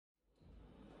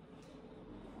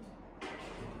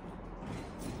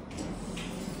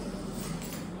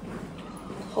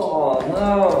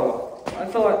hello. I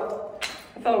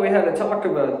thought we had to talk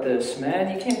about this,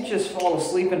 man. You can't just fall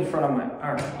asleep in front of my...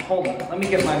 Alright, hold on. Let me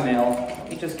get my mail. Let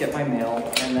me just get my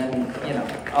mail, and then, you know,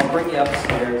 I'll bring you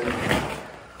upstairs, and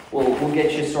we'll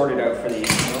get you sorted out for the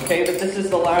evening, okay? But this is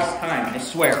the last time, I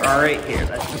swear. Alright, here.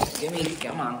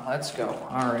 Come on, let's go.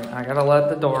 Alright, I gotta let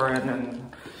the door in,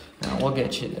 and we'll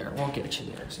get you there. We'll get you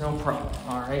there. It's no problem.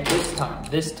 Alright,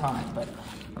 this time. But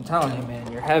I'm telling you,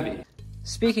 man, you're heavy.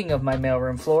 Speaking of my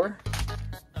mailroom floor,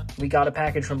 we got a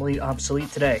package from Elite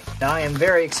Obsolete today. Now, I am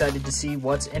very excited to see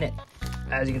what's in it.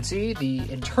 As you can see, the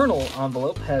internal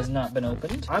envelope has not been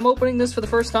opened. I'm opening this for the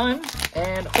first time,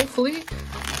 and hopefully,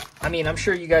 I mean, I'm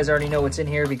sure you guys already know what's in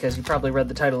here because you probably read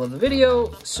the title of the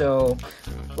video, so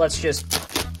let's just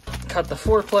cut the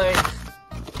foreplay.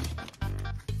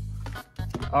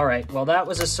 All right, well, that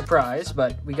was a surprise,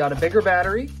 but we got a bigger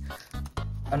battery,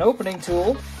 an opening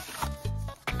tool.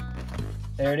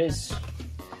 There it is.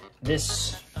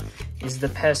 This is the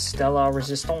pièce de la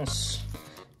résistance.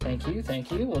 Thank you,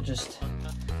 thank you. We'll just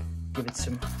give it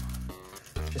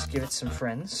some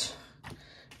friends.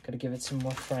 Gotta give it some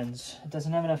more friends. It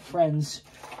doesn't have enough friends.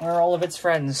 Where are all of its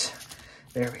friends?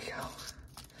 There we go.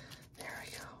 There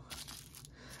we go.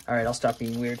 All right, I'll stop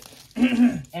being weird.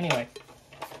 Anyway.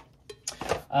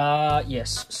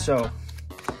 Yes, so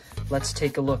let's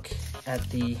take a look at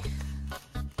the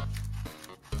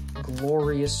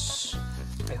glorious,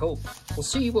 I hope. We'll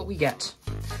see what we get.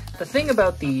 The thing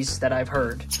about these that I've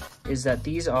heard is that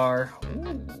these are,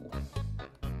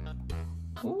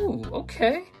 ooh,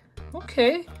 okay.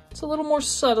 It's a little more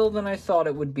subtle than I thought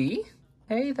it would be.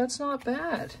 Hey, that's not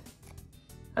bad.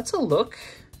 That's a look.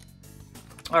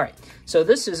 All right, so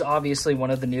this is obviously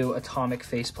one of the new atomic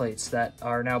faceplates that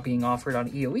are now being offered on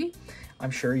EOE.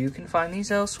 I'm sure you can find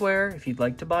these elsewhere. If you'd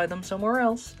like to buy them somewhere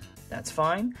else, that's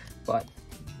fine. But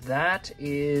that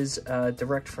is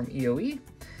direct from EOE.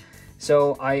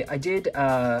 So I did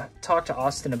talk to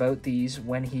Austin about these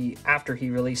after he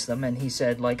released them, and he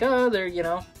said like, oh, they're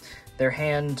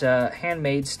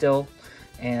handmade still,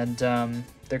 and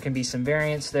there can be some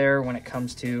variance there when it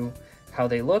comes to how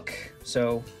they look.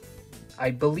 So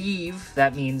I believe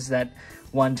that means that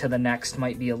one to the next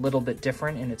might be a little bit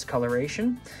different in its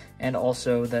coloration, and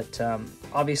also that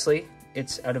obviously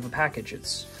it's out of a package.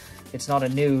 It's not a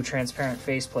new transparent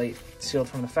faceplate sealed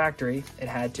from the factory. It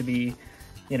had to be,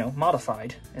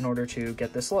 modified in order to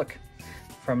get this look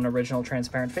from an original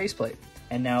transparent faceplate.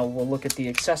 And now we'll look at the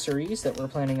accessories that we're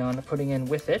planning on putting in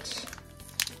with it.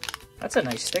 That's a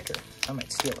nice sticker. I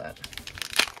might steal that.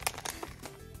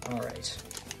 All right.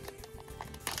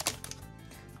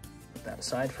 Put that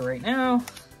aside for right now.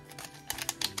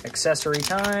 Accessory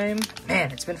time.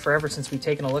 Man, it's been forever since we've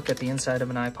taken a look at the inside of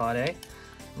an iPod, eh?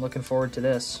 I'm looking forward to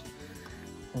this.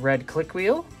 Red click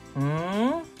wheel.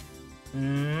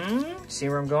 See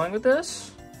where I'm going with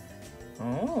this?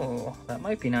 Oh, that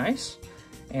might be nice.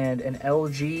 And an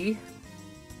LG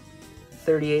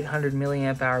 3800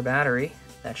 milliamp hour battery.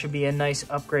 That should be a nice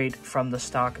upgrade from the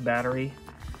stock battery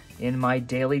in my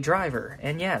daily driver.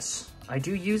 And yes, I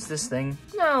do use this thing,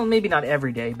 no, maybe not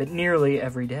every day, but nearly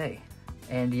every day.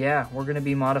 And yeah, we're gonna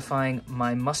be modifying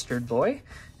my mustard boy,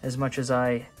 as much as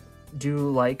I do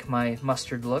like my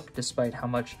mustard look, despite how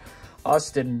much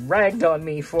Austin ragged on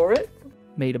me for it.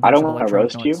 Made a bunch I don't of want to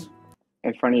roast noise. you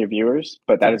in front of your viewers,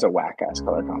 but that is a whack-ass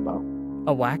color combo.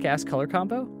 A whack-ass color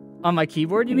combo? On my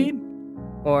keyboard, you mean?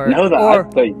 Or no,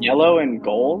 the yellow and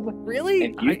gold. Really?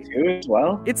 And you too as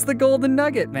well. It's the golden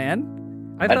nugget,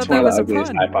 man. That's thought one that was of the a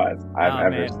ugliest pun. iPods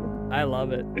I've ever seen. I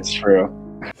love it. It's true.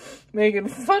 Making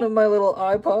fun of my little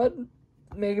iPod,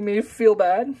 making me feel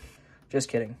bad. Just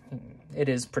kidding. It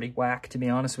is pretty whack, to be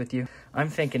honest with you. I'm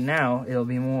thinking now it'll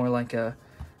be more like a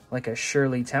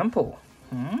Shirley Temple.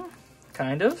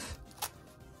 Kind of.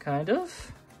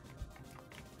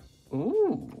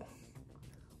 Ooh,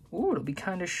 it'll be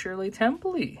kind of Shirley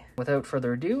Temple-y. Without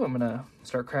further ado, I'm gonna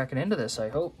start cracking into this, I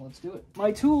hope. Let's do it.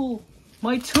 My tool!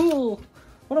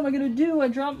 What am I gonna do? I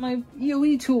dropped my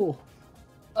EOE tool.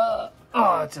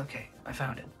 Oh, it's okay. I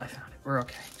found it. We're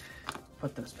okay.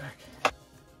 Put those back.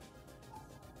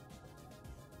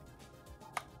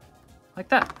 Like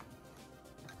that.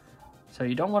 So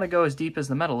you don't want to go as deep as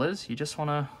the metal is. You just want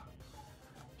to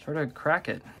sort of crack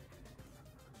it.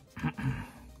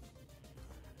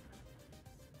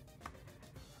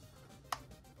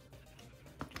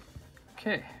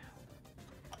 Okay.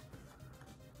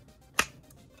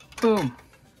 Boom.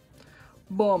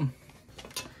 Boom.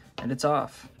 And it's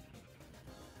off.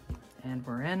 And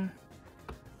we're in.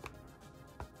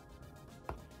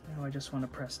 Now I just want to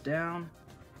press down,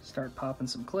 start popping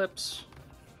some clips.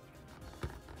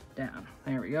 Down.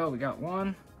 There we go. We got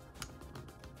one.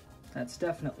 That's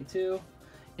definitely 2.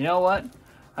 You know what?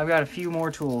 I've got a few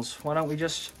more tools. Why don't we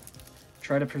just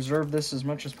try to preserve this as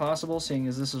much as possible, seeing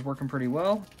as this is working pretty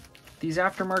well. These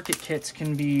aftermarket kits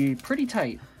can be pretty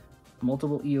tight.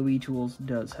 Multiple EOE tools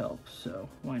does help, so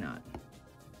why not?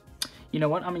 You know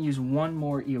what? I'm gonna use one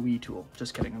more EOE tool.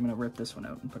 Just kidding, I'm gonna rip this one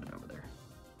out and put it over there.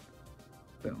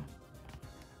 Boom.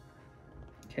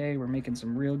 Okay, we're making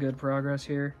some real good progress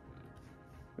here.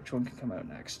 Which one can come out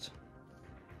next?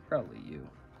 Probably you.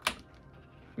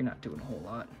 You're not doing a whole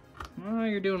lot. Well,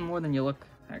 you're doing more than you look,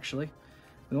 actually.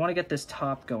 We want to get this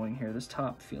top going here. This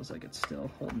top feels like it's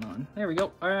still holding on. There we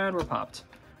go, and we're popped.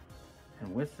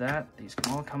 And with that, these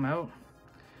can all come out.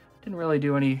 Didn't really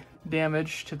do any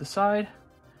damage to the side.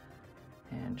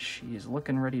 And she's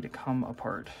looking ready to come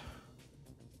apart.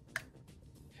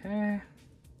 Okay.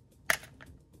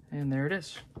 And there it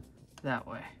is. That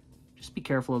way. Just be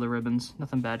careful of the ribbons.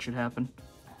 Nothing bad should happen.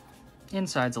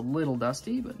 Inside's a little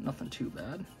dusty, but nothing too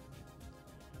bad.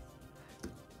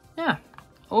 Yeah,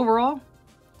 overall,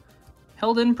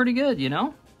 held in pretty good, you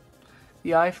know?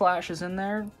 The iFlash is in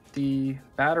there. The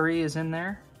battery is in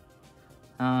there.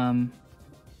 There's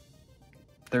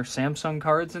Samsung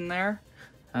cards in there.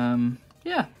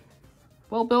 Yeah,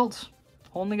 well built,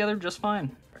 holding together just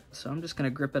fine. So I'm just gonna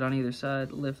grip it on either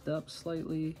side, lift up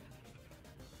slightly.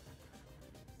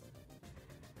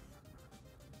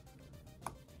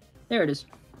 There it is.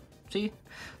 See,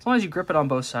 as long as you grip it on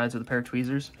both sides with a pair of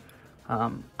tweezers,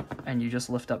 and you just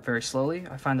lift up very slowly,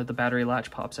 I find that the battery latch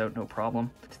pops out no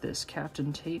problem. This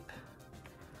Captain tape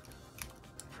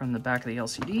from the back of the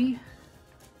LCD,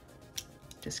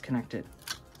 disconnect it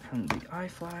from the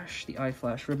iFlash. The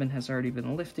iFlash ribbon has already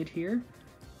been lifted here.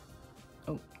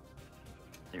 Oh,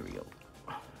 there we go.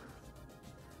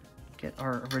 Get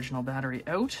our original battery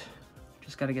out.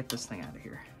 Just got to get this thing out of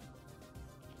here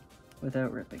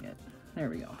without ripping it. There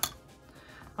we go.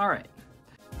 All right.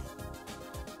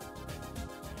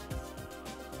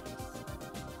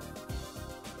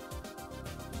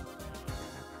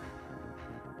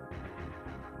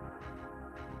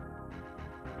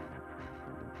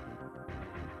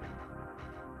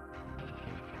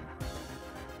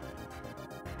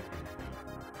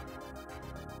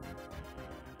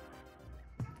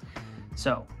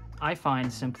 So I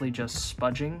find simply just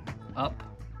spudging up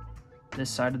this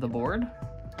side of the board,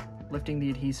 lifting the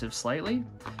adhesive slightly,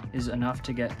 is enough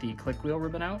to get the click wheel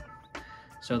ribbon out.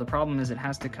 So the problem is it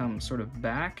has to come sort of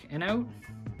back and out.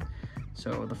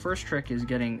 So the first trick is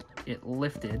getting it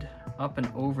lifted up and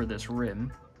over this ridge,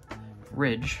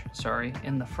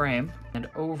 in the frame, and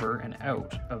over and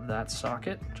out of that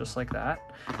socket, just like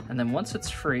that. And then once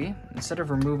it's free, instead of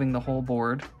removing the whole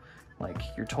board like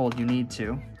you're told you need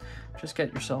to, just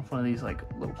get yourself one of these like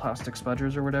little plastic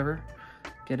spudgers or whatever,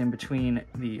 get in between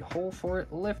the hole for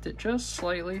it, lift it just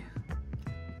slightly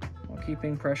while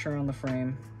keeping pressure on the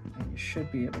frame, and you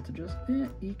should be able to just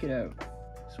eke it out.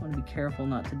 Just want to be careful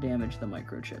not to damage the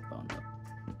microchip on the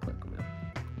click wheel.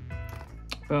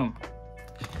 Boom.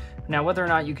 Now whether or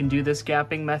not you can do this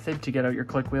gapping method to get out your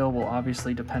click wheel will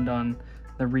obviously depend on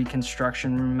the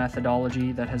reconstruction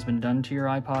methodology that has been done to your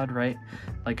iPod, right?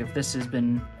 Like if this has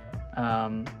been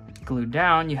glued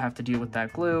down, you have to deal with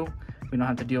that glue. We don't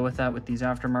have to deal with that with these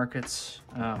aftermarkets.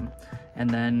 And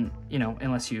then, you know,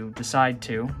 unless you decide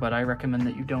to, but I recommend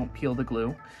that you don't peel the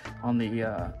glue on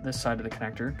the this side of the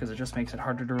connector because it just makes it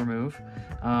harder to remove.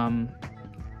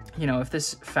 You know, if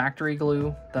this factory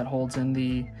glue that holds in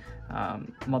the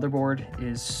motherboard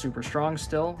is super strong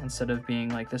still, instead of being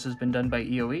like this has been done by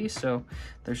EOE, so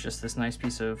there's just this nice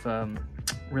piece of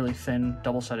really thin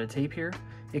double-sided tape here,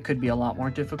 it could be a lot more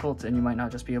difficult and you might not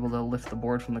just be able to lift the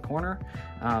board from the corner.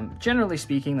 Generally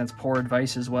speaking, that's poor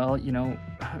advice as well. You know,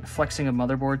 flexing a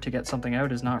motherboard to get something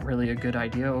out is not really a good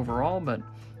idea overall, but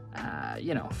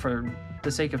you know, for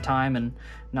the sake of time and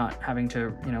not having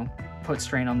to, you know, put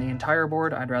strain on the entire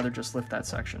board, I'd rather just lift that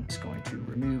section. Just going to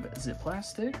remove zip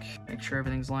plastic, make sure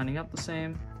everything's lining up the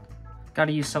same. Got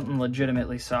to use something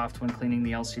legitimately soft when cleaning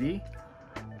the LCD.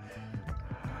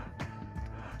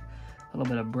 A little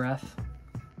bit of breath.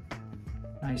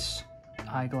 Nice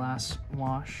eyeglass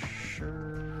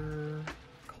washer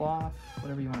cloth,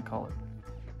 whatever you want to call it.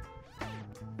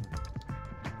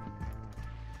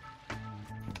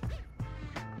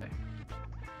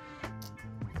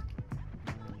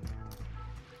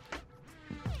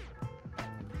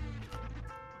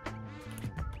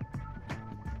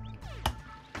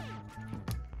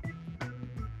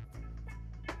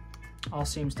 All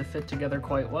seems to fit together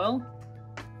quite well.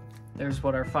 There's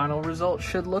what our final result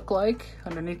should look like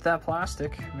underneath that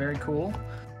plastic. Very cool.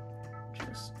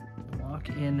 Just lock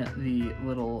in the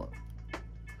little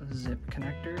zip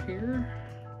connector here.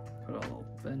 Put a little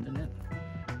bending it.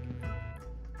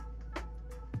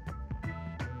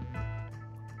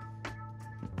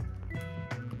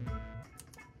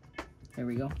 There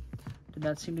we go. Did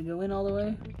that seem to go in all the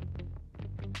way?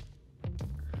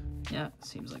 Yeah,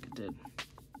 seems like it did.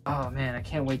 Oh man, I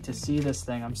can't wait to see this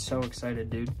thing. I'm so excited,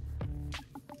 dude.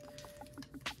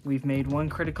 We've made one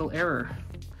critical error.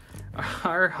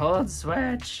 Our hold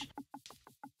switch.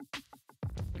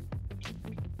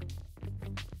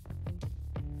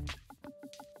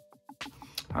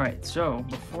 Alright, so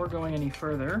before going any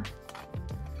further,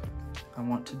 I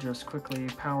want to just quickly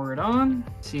power it on,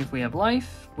 see if we have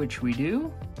life, which we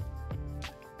do.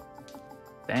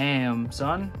 Bam,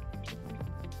 son.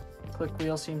 Click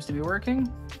wheel seems to be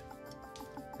working.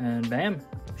 And bam,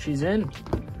 she's in.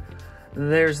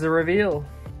 There's the reveal.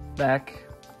 Back.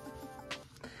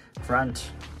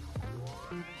 Front.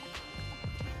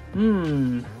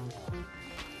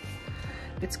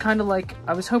 It's kind of like,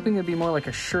 I was hoping it'd be more like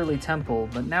a Shirley Temple,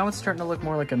 but now it's starting to look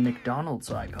more like a McDonald's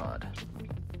iPod.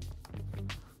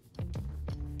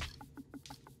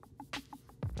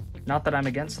 Not that I'm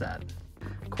against that.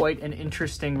 Quite an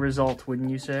interesting result,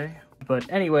 wouldn't you say?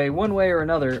 But anyway, one way or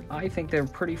another, I think they're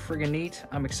pretty friggin' neat.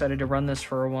 I'm excited to run this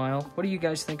for a while. What do you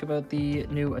guys think about the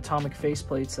new atomic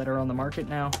faceplates that are on the market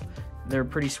now? They're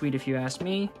pretty sweet if you ask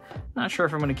me. Not sure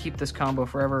if I'm going to keep this combo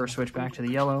forever or switch back to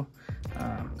the yellow.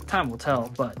 Time will tell,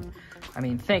 but I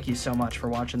mean, thank you so much for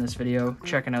watching this video,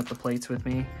 checking out the plates with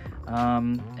me.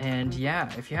 And yeah,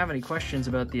 if you have any questions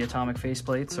about the atomic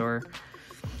faceplates or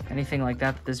anything like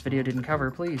that this video didn't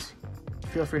cover, please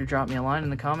feel free to drop me a line in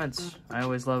the comments. I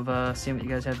always love seeing what you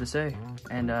guys have to say.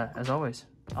 And as always,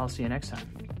 I'll see you next time.